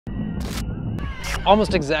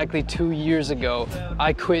Almost exactly 2 years ago,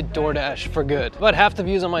 I quit Doordash for good. About half the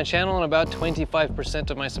views on my channel and about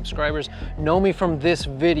 25% of my subscribers know me from this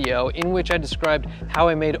video in which I described how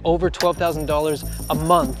I made over $12,000 a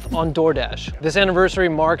month on Doordash. This anniversary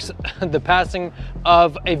marks the passing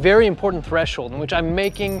of a very important threshold in which I'm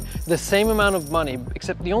making the same amount of money,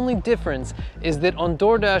 except the only difference is that on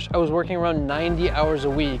Doordash I was working around 90 hours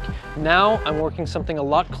a week. Now I'm working something a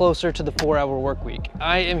lot closer to the 4-hour work week.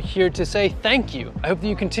 I am here to say thank you. I hope that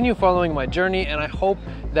you continue following my journey, and I hope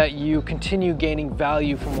that you continue gaining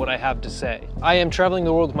value from what I have to say. I am traveling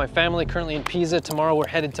the world with my family, currently in Pisa. Tomorrow we're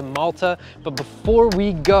headed to Malta, but before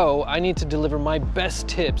we go, I need to deliver my best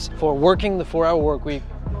tips for working the 4-hour work week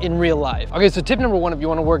in real life. Okay, so tip number one, if you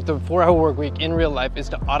want to work the 4-hour work week in real life, is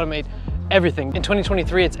to automate everything. In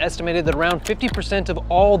 2023, it's estimated that around 50% of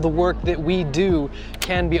all the work that we do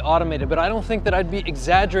can be automated, but I don't think that I'd be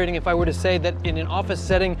exaggerating if I were to say that in an office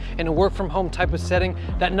setting, in a work from home type of setting,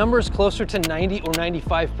 that number is closer to 90 or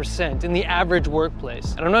 95% in the average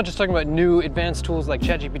workplace. And I'm not just talking about new advanced tools like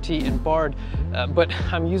ChatGPT and Bard, but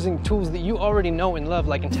I'm using tools that you already know and love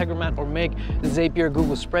like Integromat or Make, Zapier,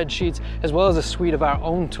 Google Spreadsheets, as well as a suite of our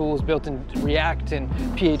own tools built in React and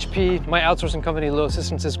PHP. My outsourcing company, Little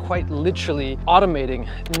Assistants, is quite literally automating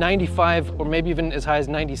 95 or maybe even as high as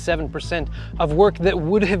 97% of work that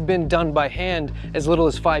would have been done by hand as little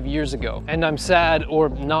as 5 years ago. And I'm sad or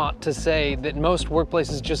not to say that most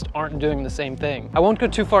workplaces just aren't doing the same thing. I won't go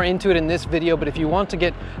too far into it in this video, but if you want to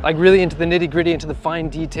get like really into the nitty-gritty, into the fine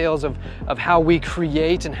details of how we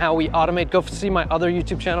create and how we automate, go see my other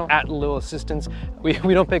YouTube channel at Little Assistants. We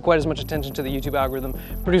don't pay quite as much attention to the YouTube algorithm,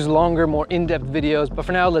 produce longer, more in-depth videos, but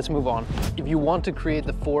for now, let's move on. If you want to create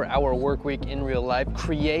the 4-hour work week in real life,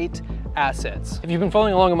 create assets. If you've been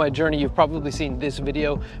following along on my journey, you've probably seen this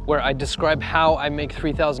video where I describe how I make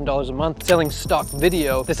 $3,000 a month selling stock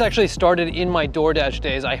video. This actually started in my Doordash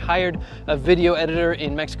days. I hired a video editor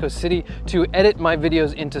in Mexico City to edit my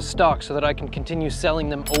videos into stock so that I can continue selling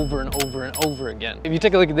them over and over and over again. If you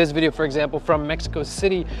take a look at this video, for example, from Mexico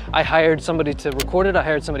City, I hired somebody to record it, I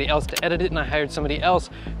hired somebody else to edit it, and I hired somebody else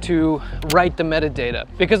to write the metadata.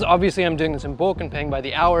 Because obviously I'm doing this in bulk and paying by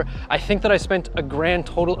the hour, I think that I spent a grand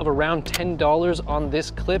total of around $10 on this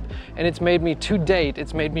clip, and it's made me, to date,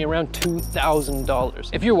 it's made me around $2,000.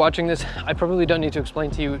 If you're watching this, I probably don't need to explain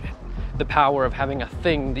to you the power of having a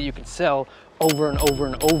thing that you can sell over and over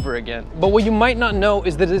and over again. But what you might not know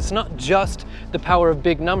is that it's not just the power of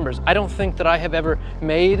big numbers. I don't think that I have ever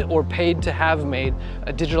made or paid to have made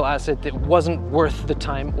a digital asset that wasn't worth the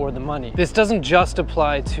time or the money. This doesn't just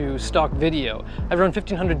apply to stock video. I've run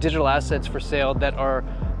 1,500 digital assets for sale that are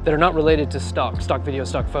not related to stock video,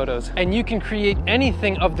 stock photos. And you can create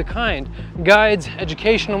anything of the kind. Guides,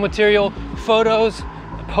 educational material, photos,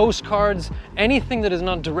 postcards, anything that is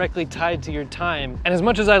not directly tied to your time. And as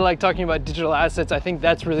much as I like talking about digital assets, I think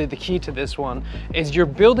that's really the key to this one, is you're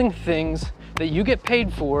building things that you get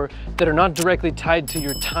paid for that are not directly tied to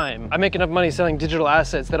your time. I make enough money selling digital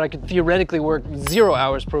assets that I could theoretically work 0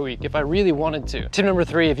 hours per week if I really wanted to. Tip number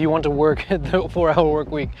 3, if you want to work the 4-hour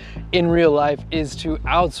work week in real life, is to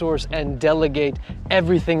outsource and delegate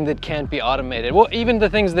everything that can't be automated. Well, even the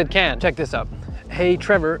things that can. Check this out. Hey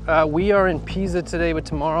Trevor, we are in Pisa today, but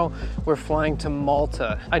tomorrow we're flying to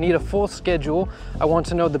Malta. I need a full schedule. I want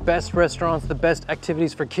to know the best restaurants, the best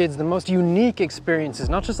activities for kids, the most unique experiences,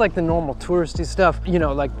 not just like the normal touristy stuff, you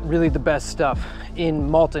know, like really the best stuff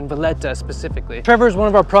in Malta, in Valletta specifically. Trevor is one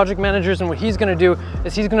of our project managers, and what he's gonna do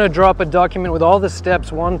is he's gonna drop a document with all the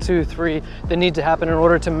steps, 1, 2, 3, that need to happen in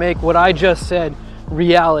order to make what I just said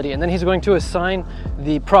reality. And then he's going to assign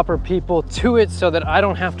the proper people to it so that I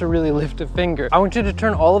don't have to really lift a finger. I want you to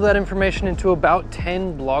turn all of that information into about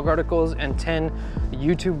 10 blog articles and 10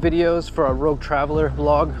 YouTube videos for our Rogue Traveler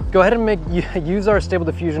blog. Go ahead and use our Stable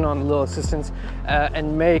Diffusion on Little Assistants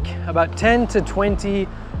and make about 10 to 20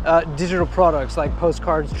 digital products like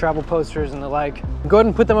postcards, travel posters, and the like. Go ahead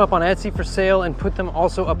and put them up on Etsy for sale, and put them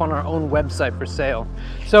also up on our own website for sale.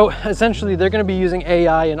 So essentially they're going to be using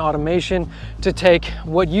AI and automation to take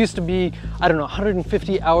what used to be, I don't know,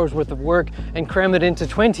 150 hours worth of work and cram it into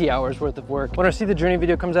 20 hours worth of work. When our See the Journey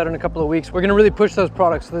video comes out in a couple of weeks, we're going to really push those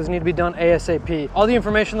products, so those need to be done ASAP. All the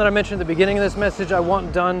information that I mentioned at the beginning of this message I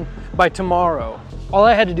want done by tomorrow. All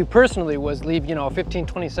I had to do personally was leave, a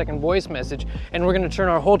 15-20 second voice message, and we're gonna turn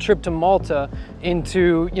our whole trip to Malta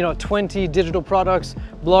into, 20 digital products,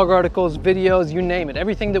 blog articles, videos, you name it,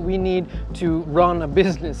 everything that we need to run a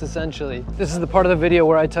business, essentially. This is the part of the video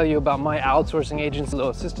where I tell you about my outsourcing agency,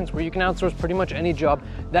 Little Assistants, where you can outsource pretty much any job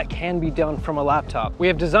that can be done from a laptop. We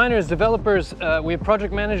have designers, developers, we have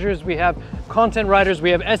project managers, we have content writers,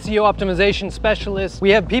 we have SEO optimization specialists,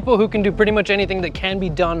 we have people who can do pretty much anything that can be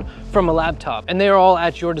done from a laptop, and they are all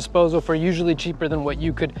at your disposal for usually cheaper than what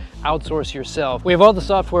you could outsource yourself. We have all the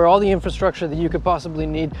software, all the infrastructure that you could possibly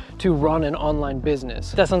need to run an online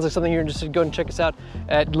business. If that sounds like something you're interested in, go and check us out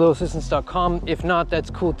at littleassistants.com. If not,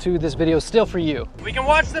 that's cool too. This video is still for you. We can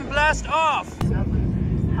watch them blast off.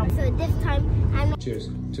 So this time I'm... Cheers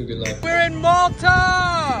to good luck. We're in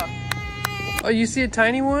Malta! Oh, you see a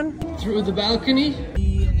tiny one through the balcony?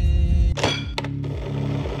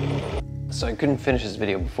 So I couldn't finish this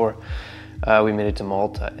video before we made it to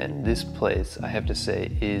Malta, and this place, I have to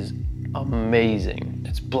say, is amazing.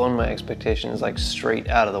 It's blown my expectations like straight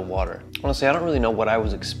out of the water. Honestly, I don't really know what I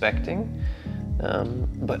was expecting,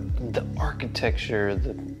 but the architecture,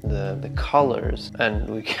 the colors,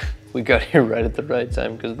 and we got here right at the right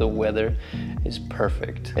time because the weather is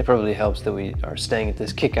perfect. It probably helps that we are staying at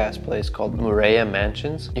this kick-ass place called Morea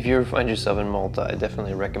Mansions. If you ever find yourself in Malta, I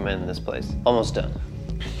definitely recommend this place. Almost done.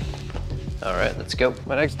 All right, let's go.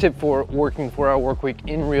 My next tip for working 4-hour work week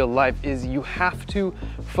in real life is you have to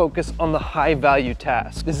focus on the high value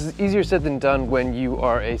tasks. This is easier said than done when you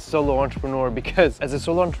are a solo entrepreneur, because as a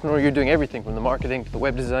solo entrepreneur, you're doing everything from the marketing to the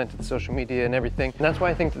web design to the social media and everything. And that's why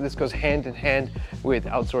I think that this goes hand in hand with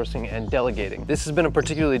outsourcing and delegating. This has been a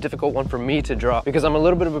particularly difficult one for me to draw because I'm a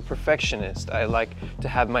little bit of a perfectionist. I like to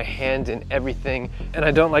have my hand in everything, and I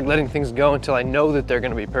don't like letting things go until I know that they're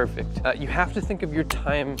gonna be perfect. You have to think of your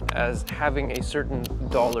time as having a certain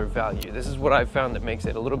dollar value. This is what I've found that makes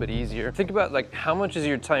it a little bit easier. Think about like, how much is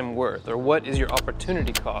your time worth, or what is your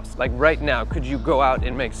opportunity cost? Like right now, could you go out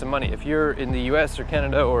and make some money? If you're in the US or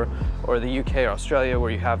Canada or the UK or Australia,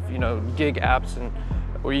 where you have, gig apps and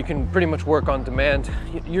where you can pretty much work on demand,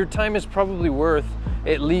 your time is probably worth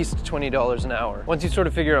at least $20 an hour. Once you sort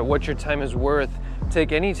of figure out what your time is worth,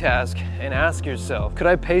 take any task and ask yourself, could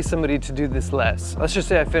I pay somebody to do this less? Let's just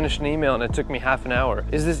say I finished an email and it took me half an hour.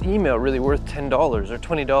 Is this email really worth $10 or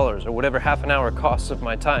 $20 or whatever half an hour costs of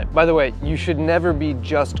my time? By the way, you should never be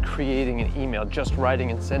just creating an email, just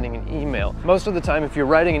writing and sending an email. Most of the time, if you're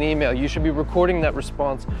writing an email, you should be recording that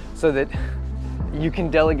response so that you can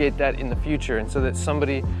delegate that in the future, and so that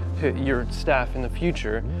somebody, your staff in the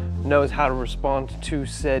future, knows how to respond to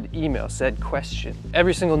said email, said question.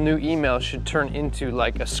 Every single new email should turn into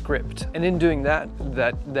like a script. And in doing that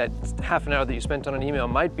half an hour that you spent on an email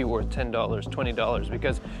might be worth $10, $20,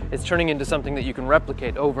 because it's turning into something that you can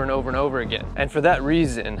replicate over and over and over again. And for that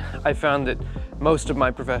reason, I found that most of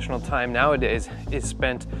my professional time nowadays is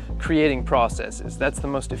spent creating processes. That's the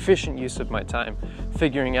most efficient use of my time,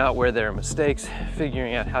 figuring out where there are mistakes,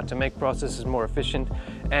 figuring out how to make processes more efficient,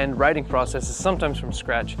 and writing processes, sometimes from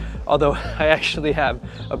scratch. Although I actually have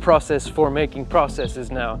a process for making processes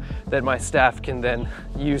now that my staff can then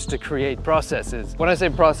use to create processes. When I say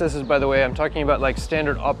processes, by the way, I'm talking about like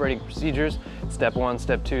standard operating procedures, step 1,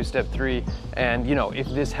 step 2, step 3, and if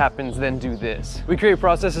this happens, then do this. We create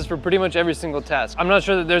processes for pretty much every single task. I'm not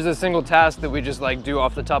sure that there's a single task that we just like do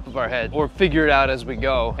off the top of our head or figure it out as we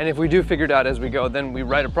go. And if we do figure it out as we go, then we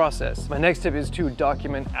write a process. My next tip is to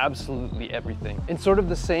document absolutely everything. In sort of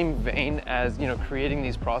the same vein as creating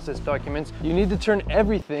these process documents, you need to turn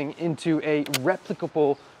everything into a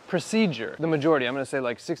replicable procedure. The majority, I'm gonna say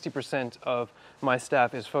like 60% of my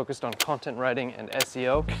staff is focused on content writing and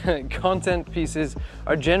SEO. Content pieces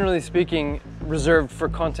are generally speaking reserved for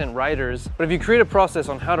content writers, but if you create a process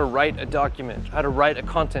on how to write a document, how to write a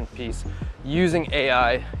content piece, using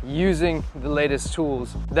AI, using the latest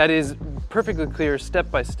tools, that is perfectly clear, step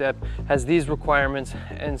by step, has these requirements,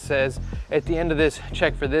 and says, at the end of this,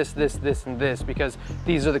 check for this, this, this, and this, because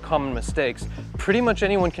these are the common mistakes. Pretty much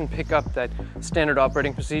anyone can pick up that standard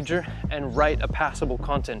operating procedure and write a passable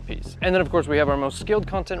content piece. And then of course we have our most skilled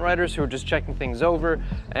content writers who are just checking things over,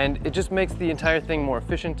 and it just makes the entire thing more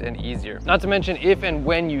efficient and easier. Not to mention, if and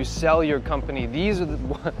when you sell your company, these are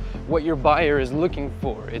what your buyer is looking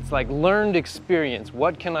for. It's like learned experience.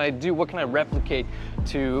 What can I do? What can I replicate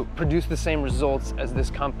to produce the same results as this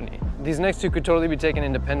company? These next two could totally be taken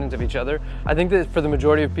independent of each other. I think that for the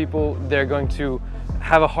majority of people, they're going to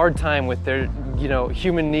have a hard time with their,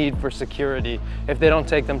 human need for security if they don't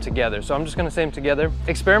take them together. So I'm just gonna say them together.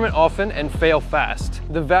 Experiment often and fail fast.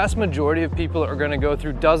 The vast majority of people are gonna go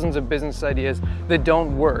through dozens of business ideas that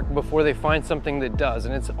don't work before they find something that does.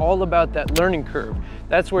 And it's all about that learning curve.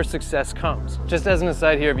 That's where success comes. Just as an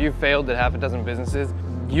aside here, if you've failed at half a dozen businesses,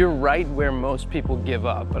 you're right where most people give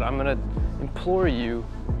up. But I'm gonna implore you,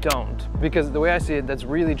 don't. Because the way I see it, that's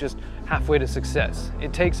really just halfway to success.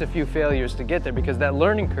 It takes a few failures to get there, because that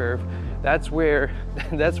learning curve, that's where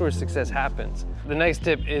success happens. The next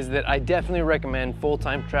tip is that I definitely recommend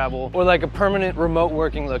full-time travel or like a permanent remote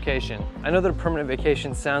working location. I know that a permanent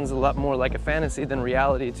vacation sounds a lot more like a fantasy than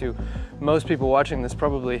reality to most people watching this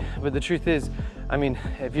probably, but the truth is, I mean,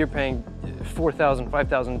 if you're paying $4,000,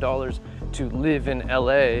 $5,000 to live in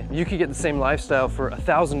LA, you could get the same lifestyle for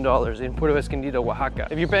 $1,000 in Puerto Escondido, Oaxaca.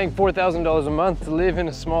 If you're paying $4,000 a month to live in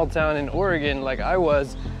a small town in Oregon like I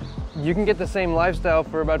was, you can get the same lifestyle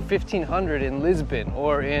for about $1,500 in Lisbon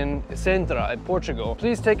or in Sintra in Portugal.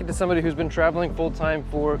 Please take it to somebody who's been traveling full-time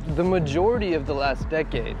for the majority of the last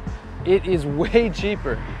decade. It is way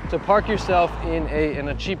cheaper to park yourself in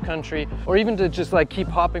a cheap country, or even to just like keep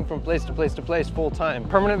hopping from place to place to place full time.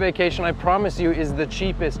 Permanent vacation, I promise you, is the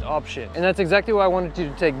cheapest option. And that's exactly why I wanted you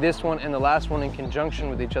to take this one and the last one in conjunction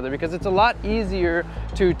with each other, because it's a lot easier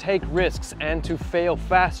to take risks and to fail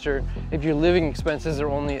faster if your living expenses are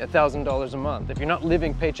only $1,000 a month. If you're not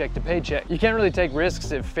living paycheck to paycheck, you can't really take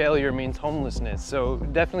risks if failure means homelessness. So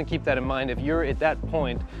definitely keep that in mind. If you're at that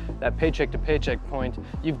point, that paycheck to paycheck point,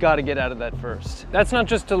 you've got to get out of that first. That's not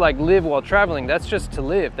just to like live while traveling, that's just to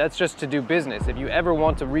live, that's just to do business. If you ever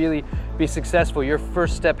want to really be successful, your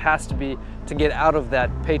first step has to be to get out of that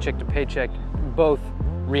paycheck to paycheck, both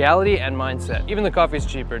reality and mindset. Even the coffee's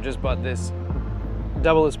cheaper. Just bought this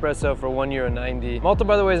double espresso for €1.90. Malta,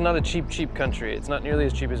 by the way, is not a cheap country. It's not nearly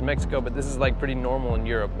as cheap as Mexico, but this is like pretty normal in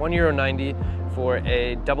Europe. €1.90 for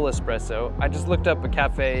a double espresso. I just looked up a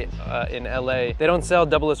cafe in LA. They don't sell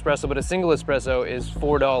double espresso, but a single espresso is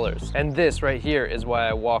 $4. And this right here is why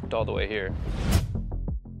I walked all the way here.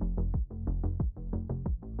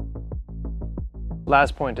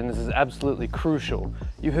 Last point, and this is absolutely crucial,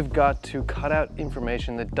 you have got to cut out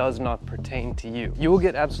information that does not pertain to you. You will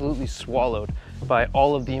get absolutely swallowed by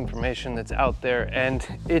all of the information that's out there, and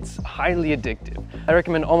it's highly addictive. I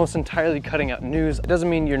recommend almost entirely cutting out news. It doesn't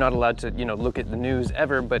mean you're not allowed to, look at the news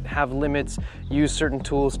ever, but have limits, use certain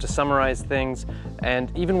tools to summarize things, and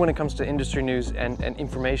even when it comes to industry news and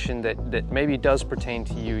information that maybe does pertain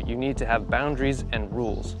to you, you need to have boundaries and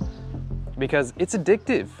rules, because it's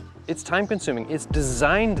addictive. It's time consuming. It's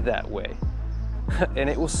designed that way. And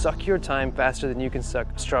it will suck your time faster than you can suck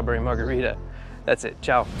strawberry margarita. That's it.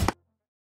 Ciao.